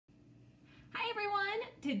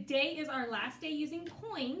today is our last day using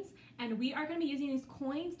coins, and we are going to be using these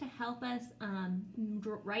coins to help us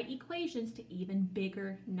write equations to even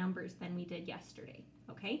bigger numbers than we did yesterday,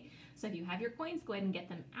 okay? So if you have your coins, go ahead and get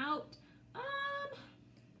them out.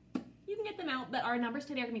 You can get them out, but our numbers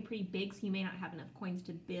today are going to be pretty big, so you may not have enough coins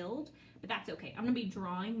to build, but that's okay. I'm going to be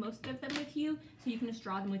drawing most of them with you, so you can just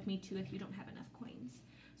draw them with me too if you don't have enough coins.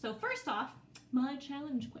 So first off, my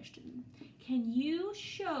challenge question. Can you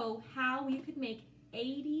show how you could make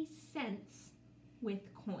 80 cents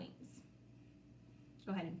with coins?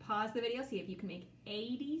 Go ahead and pause the video, see if you can make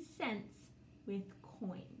 80 cents with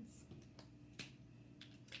coins.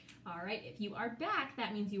 All right, if you are back,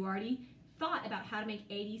 that means you already thought about how to make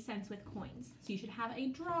 80 cents with coins. So you should have a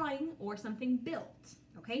drawing or something built,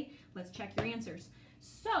 okay? Let's check your answers.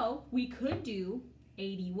 So we could do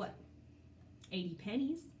 80 what? 80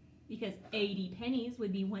 pennies, because 80 pennies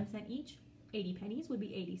would be 1 cent each. 80 pennies would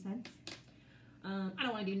be 80 cents. I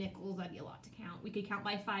don't want to do nickels, that'd be a lot to count. We could count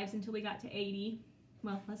by fives until we got to 80.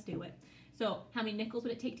 Well, let's do it. So how many nickels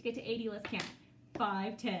would it take to get to 80? Let's count.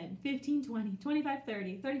 5, 10, 15, 20, 25,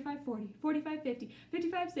 30, 35, 40, 45, 50,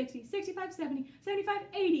 55, 60, 65, 70, 75,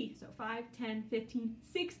 80. So 5, 10, 15,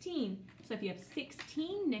 16. So if you have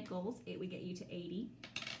 16 nickels, it would get you to 80.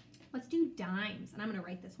 Let's do dimes, and I'm going to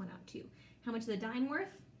write this one out too. How much is a dime worth?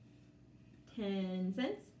 10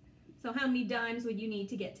 cents. So how many dimes would you need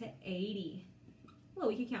to get to 80? Well,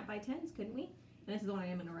 we could count by tens, couldn't we? And this is the one I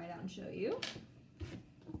am going to write out and show you.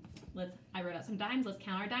 I wrote out some dimes. Let's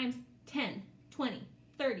count our dimes. 10, 20,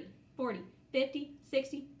 30, 40, 50,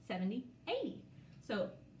 60, 70, 80. So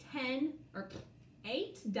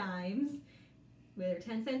 8 dimes, where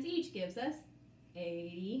 10 cents each, gives us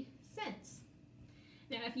 80 cents.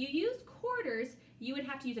 Now, if you use quarters, you would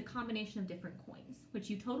have to use a combination of different coins, which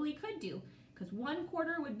you totally could do, because 1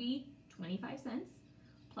 quarter would be 25 cents,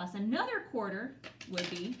 plus another quarter would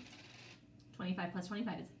be 25 plus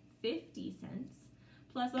 25 is 50 cents,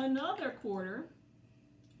 plus another quarter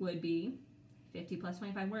would be 50 plus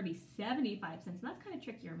 25 would be 75 cents, and that's kind of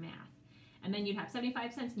trickier math. And then you'd have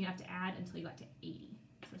 75 cents, and you have to add until you got to 80.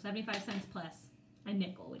 So 75 cents plus a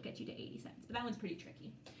nickel would get you to 80 cents, but that one's pretty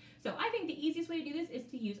tricky. So I think the easiest way to do this is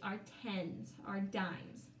to use our tens, our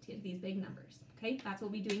dimes, to get these big numbers, okay? That's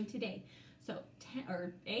what we'll be doing today. So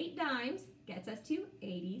 8 dimes gets us to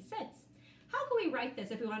 80 cents. How can we write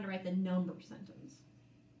this if we wanted to write the number sentence?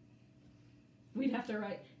 We'd have to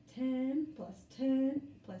write 10 plus 10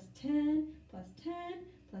 plus 10 plus 10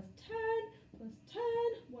 plus 10 plus 10.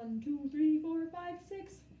 1, 2, 3, 4, 5,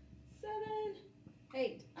 6, 7,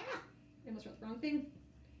 8. Ah! I almost wrote the wrong thing.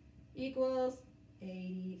 Equals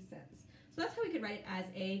 80 cents. So that's how we could write it as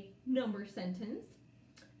a number sentence.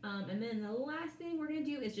 And then the last thing we're going to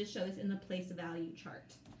do is just show this in the place value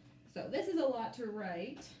chart. So this is a lot to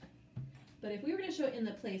write, but if we were going to show it in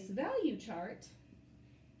the place value chart,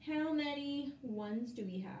 how many ones do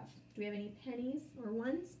we have? Do we have any pennies or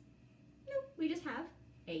ones? No, we just have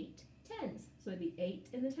 8 tens. So it'd be 8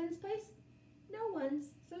 in the tens place, no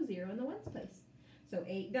ones, so 0 in the ones place. So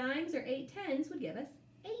 8 dimes or 8 tens would give us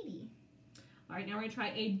 80. All right, now we're going to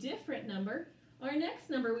try a different number. Our next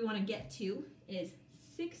number we want to get to is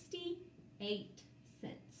 68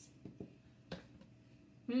 cents.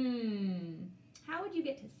 How would you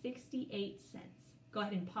get to 68 cents? Go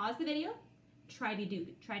ahead and pause the video. Try to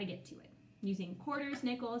get to it using quarters,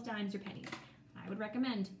 nickels, dimes, or pennies. I would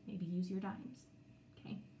recommend maybe use your dimes.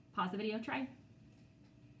 Okay, pause the video, try.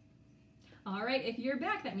 All right, if you're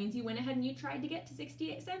back, that means you went ahead and you tried to get to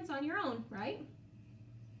 68 cents on your own, right?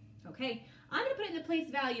 Okay, I'm going to put it in the place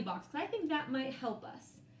value box because I think that might help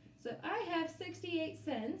us. So if I have 68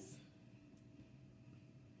 cents,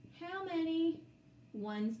 how many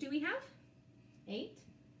ones do we have? 8.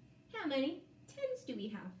 How many tens do we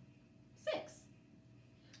have? 6.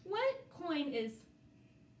 What coin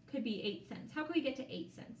could be 8 cents? How can we get to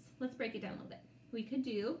 8 cents? Let's break it down a little bit. We could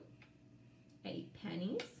do 8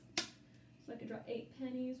 pennies. So I could draw 8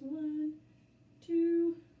 pennies. 1,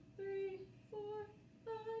 2, 3, 4,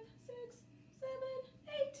 5, 6, 7,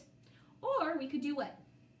 8. Or we could do what?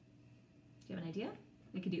 Do you have an idea?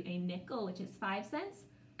 We could do a nickel, which is 5 cents,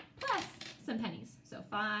 plus some pennies. So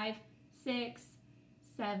 5, 6,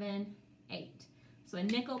 7, 8. So a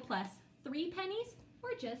nickel plus 3 pennies, or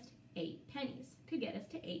just 8 pennies, could get us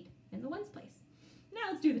to 8 in the ones place. Now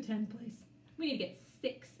let's do the tens place. We need to get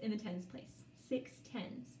 6 in the tens place. 6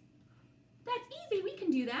 tens. That's easy, we can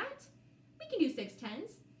do that. We can do 6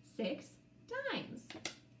 tens, 6 dimes.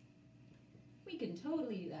 We can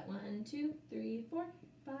totally do that. 1, 2, 3, 4,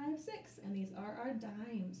 5, 6. And these are our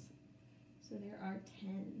dimes. So there are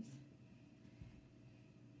tens.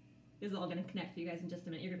 This is all going to connect for you guys in just a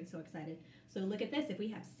minute. You're going to be so excited. So look at this. If we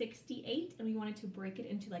have 68 and we wanted to break it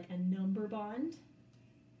into like a number bond,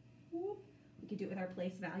 we could do it with our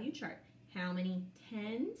place value chart. How many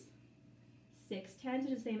tens? 6 tens,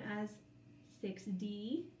 which is the same as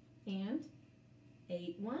 6D, and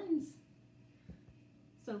 8 ones.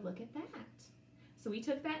 So look at that. So we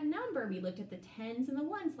took that number, we looked at the tens and the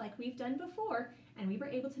ones like we've done before, and we were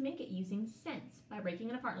able to make it using cents by breaking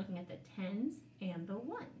it apart, looking at the tens and the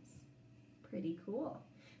ones. Pretty cool.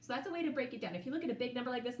 So that's a way to break it down. If you look at a big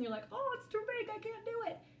number like this and you're like, oh, it's too big, I can't do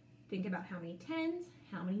it. Think about how many tens,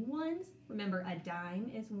 how many ones. Remember, a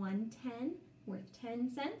dime is 1 10, worth 10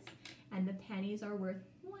 cents, and the pennies are worth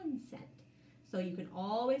 1 cent. So you can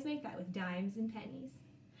always make that with dimes and pennies.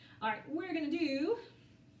 All right, we're gonna do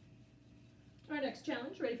our next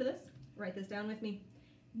challenge. Ready for this? Write this down with me.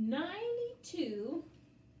 92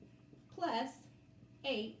 plus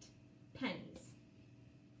 8 pennies.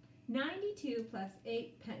 92 plus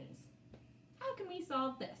 8 pennies. How can we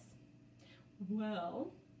solve this?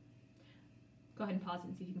 Well, go ahead and pause it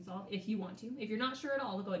and see if you can solve if you want to. If you're not sure at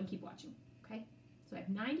all, we'll go ahead and keep watching, okay? So I have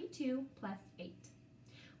 92 plus 8.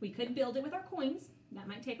 We could build it with our coins. That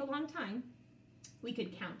might take a long time. We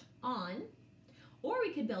could count on, or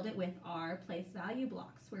we could build it with our place value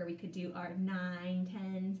blocks, where we could do our 9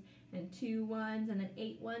 tens and 2 ones and then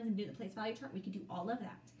 8 ones and do the place value chart. We could do all of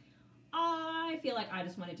that. I feel like I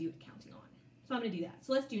just want to do counting on. So I'm going to do that.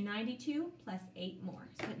 So let's do 92 plus 8 more.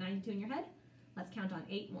 So put 92 in your head. Let's count on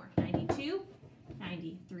 8 more. 92,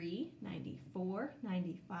 93, 94,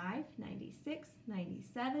 95, 96,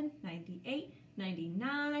 97, 98,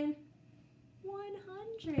 99,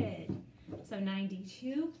 100. So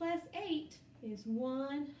 92 plus 8 is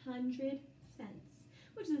 100 cents,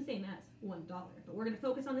 which is the same as $1, but we're going to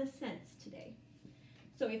focus on the cents today.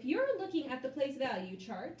 So if you're looking at the place value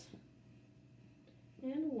chart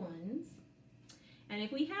and ones, and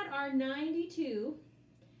if we had our 92,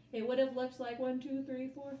 it would have looked like 1, 2, 3,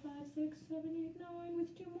 4, 5, 6, 7, 8, 9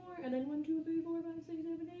 with 2 more, and then 1, 2, 3, 4, 5, 6,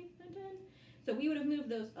 7, 8, 9, 10. So we would have moved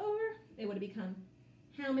those over. It would have become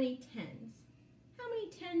how many tens? How many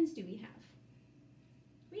tens do we have?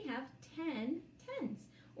 We have 10 tens,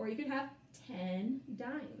 or you could have 10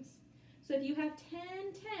 dimes. So if you have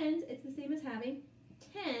 10 tens, it's the same as having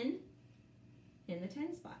 10 in the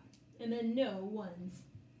 10 spot, and then no ones.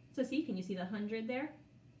 So see, can you see the 100 there?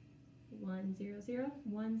 1, 0, 0,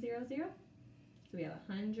 1, 0, 0. So we have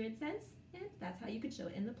 100 cents, and that's how you could show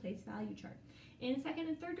it in the place value chart. In second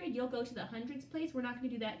and third grade, you'll go to the hundreds place. We're not going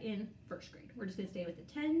to do that in first grade. We're just going to stay with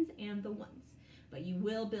the tens and the ones. But you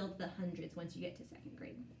will build the hundreds once you get to second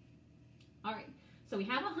grade. All right, so we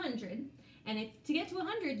have 100, and to get to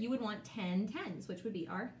 100, you would want 10 tens, which would be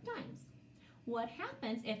our dimes. What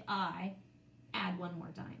happens if I add one more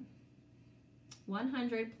dime?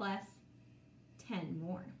 100 plus 10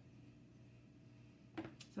 more.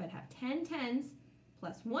 So I'd have 10 tens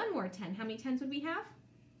plus one more 10. How many tens would we have?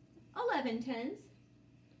 11 tens.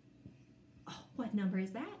 Oh, what number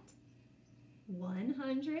is that?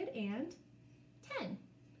 110.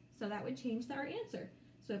 So that would change our answer.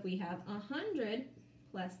 So if we have 100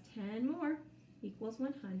 plus 10 more equals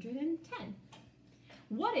 110.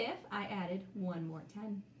 What if I added one more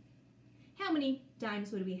 10? How many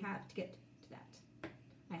dimes would we have to get to that?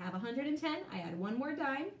 I have 110, I add one more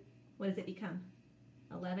dime. What does it become?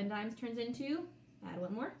 11 dimes turns into, add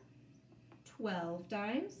one more, 12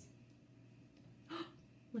 dimes.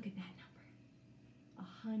 Look at that number,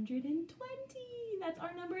 120. That's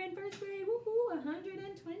our number in first grade, woohoo,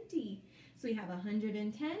 120. So we have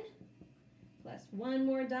 110 plus one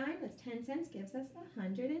more dime, that's 10 cents, gives us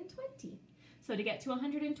 120. So to get to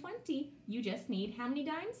 120, you just need how many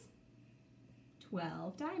dimes?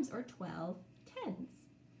 12 dimes, or 12 tens.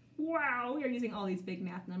 Wow, we are using all these big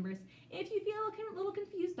math numbers. If you feel a little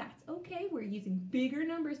confused, that's okay. We're using bigger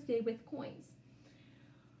numbers today with coins.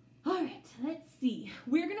 All right, let's see.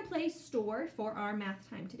 We're going to play store for our math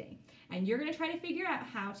time today. And you're going to try to figure out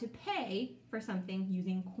how to pay for something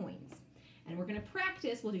using coins. And we're going to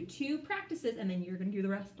practice. We'll do 2 practices, and then you're going to do the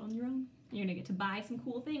rest on your own. You're going to get to buy some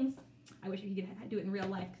cool things. I wish we could do it in real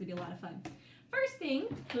life because it'd be a lot of fun. First thing,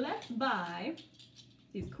 let's buy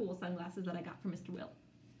these cool sunglasses that I got from Mr. Will.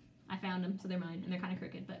 I found them, so they're mine, and they're kind of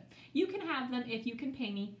crooked, but you can have them if you can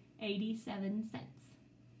pay me 87 cents.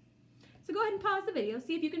 So go ahead and pause the video,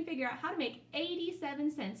 see if you can figure out how to make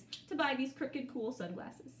 87 cents to buy these crooked, cool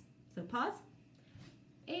sunglasses. So pause.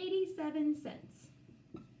 87 cents.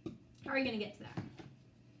 How are you going to get to that?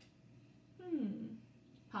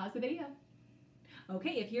 Pause the video.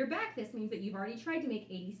 Okay, if you're back, this means that you've already tried to make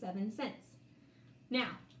 87 cents.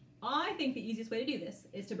 Now, I think the easiest way to do this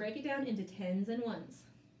is to break it down into tens and ones.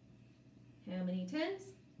 How many tens?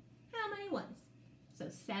 How many ones? So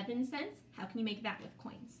 7 cents, how can you make that with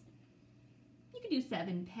coins? You can do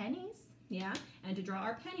 7 pennies, yeah? And to draw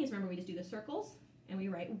our pennies, remember we just do the circles and we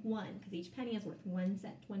write 1 because each penny is worth 1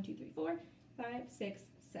 cent. 1, 2, 3, 4, 5, 6,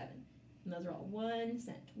 7. And those are all 1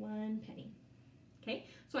 cent, 1 penny. Okay,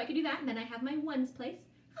 so I could do that, and then I have my ones place.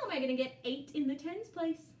 How am I going to get 8 in the tens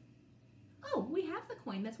place? Oh, we have the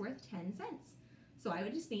coin that's worth 10 cents. So I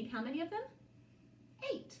would just need how many of them?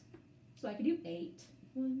 8. So I could do 8.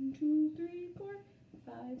 1, 2, 3, 4,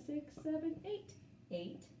 5, 6, 7, 8.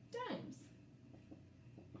 8 dimes.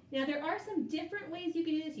 Now there are some different ways you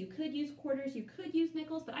could do this. You could use quarters, you could use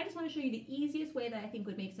nickels, but I just want to show you the easiest way that I think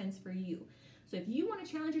would make sense for you. So if you want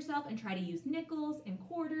to challenge yourself and try to use nickels and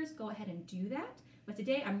quarters, go ahead and do that. But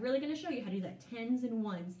today I'm really going to show you how to do that tens and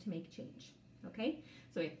ones to make change. Okay?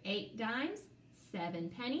 So if 8 dimes, 7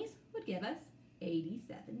 pennies would give us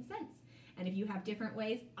 87 cents. And if you have different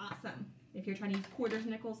ways, awesome. If you're trying to use quarters,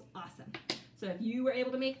 nickels, awesome. So if you were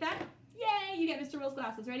able to make that, yay, you get Mr. Will's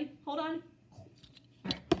glasses. Ready? Hold on. All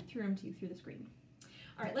right, I threw them to you through the screen.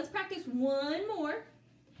 All right, let's practice one more.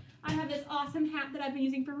 I have this awesome hat that I've been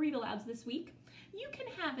using for read-alouds this week. You can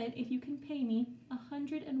have it if you can pay me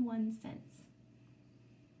 101 cents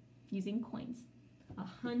using coins.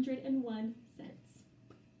 101 cents.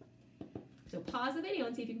 So pause the video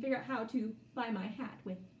and see if you can figure out how to buy my hat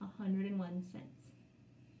with 101 cents.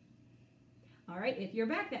 All right, if you're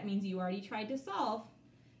back, that means you already tried to solve.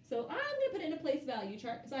 So I'm going to put it in a place value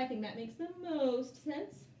chart because I think that makes the most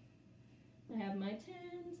sense. I have my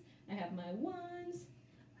tens, I have my ones.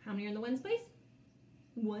 How many are in the ones place?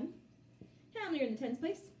 1. How many are in the tens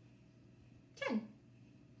place? 10.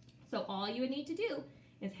 So all you would need to do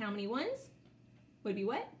is how many ones would be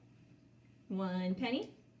what? 1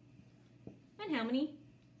 penny. And how many?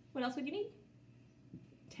 What else would you need?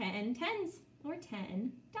 10 tens or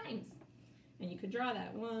 10 dimes. And you could draw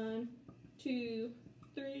that 1, 2,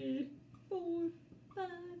 3, 4, 5,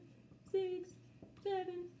 6, 7,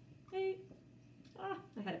 8. Ah,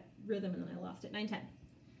 I had a rhythm and then I lost it. 9, 10.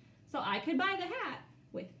 So I could buy the hat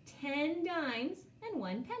with 10 dimes and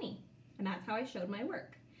 1 penny. And that's how I showed my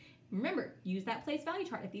work. Remember, use that place value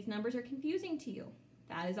chart if these numbers are confusing to you.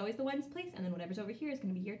 That is always the ones place, and then whatever's over here is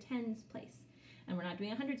going to be your tens place. And we're not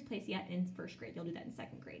doing a hundreds place yet in first grade. You'll do that in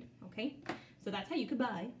second grade, okay? So that's how you could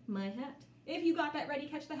buy my hat. If you got that ready,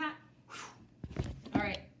 catch the hat. Whew. All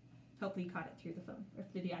right. Hopefully you caught it through the phone or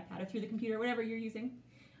through the iPad or through the computer, whatever you're using.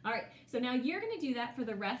 All right, so now you're going to do that for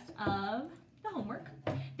the rest of the homework.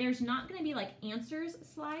 There's not going to be like answers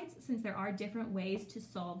slides since there are different ways to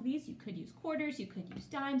solve these. You could use quarters, you could use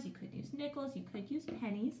dimes, you could use nickels, you could use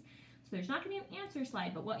pennies. So there's not going to be an answer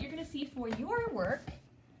slide, but what you're going to see for your work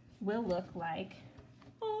will look like,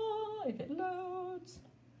 oh, if it loads,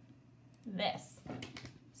 this.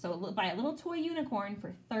 So buy a little toy unicorn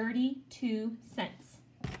for 32 cents.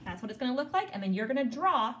 That's what it's going to look like, and then you're going to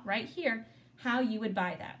draw right here how you would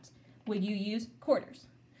buy that. Would you use quarters?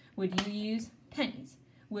 Would you use pennies?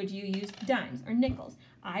 Would you use dimes or nickels?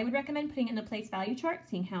 I would recommend putting it in the place value chart,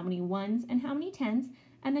 seeing how many ones and how many tens,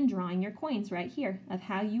 and then drawing your coins right here of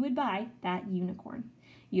how you would buy that unicorn.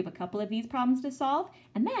 You have a couple of these problems to solve,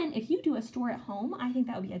 and then if you do a store at home, I think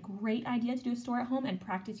that would be a great idea to do a store at home and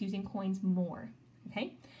practice using coins more.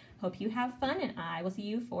 Okay? Hope you have fun, and I will see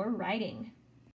you for writing.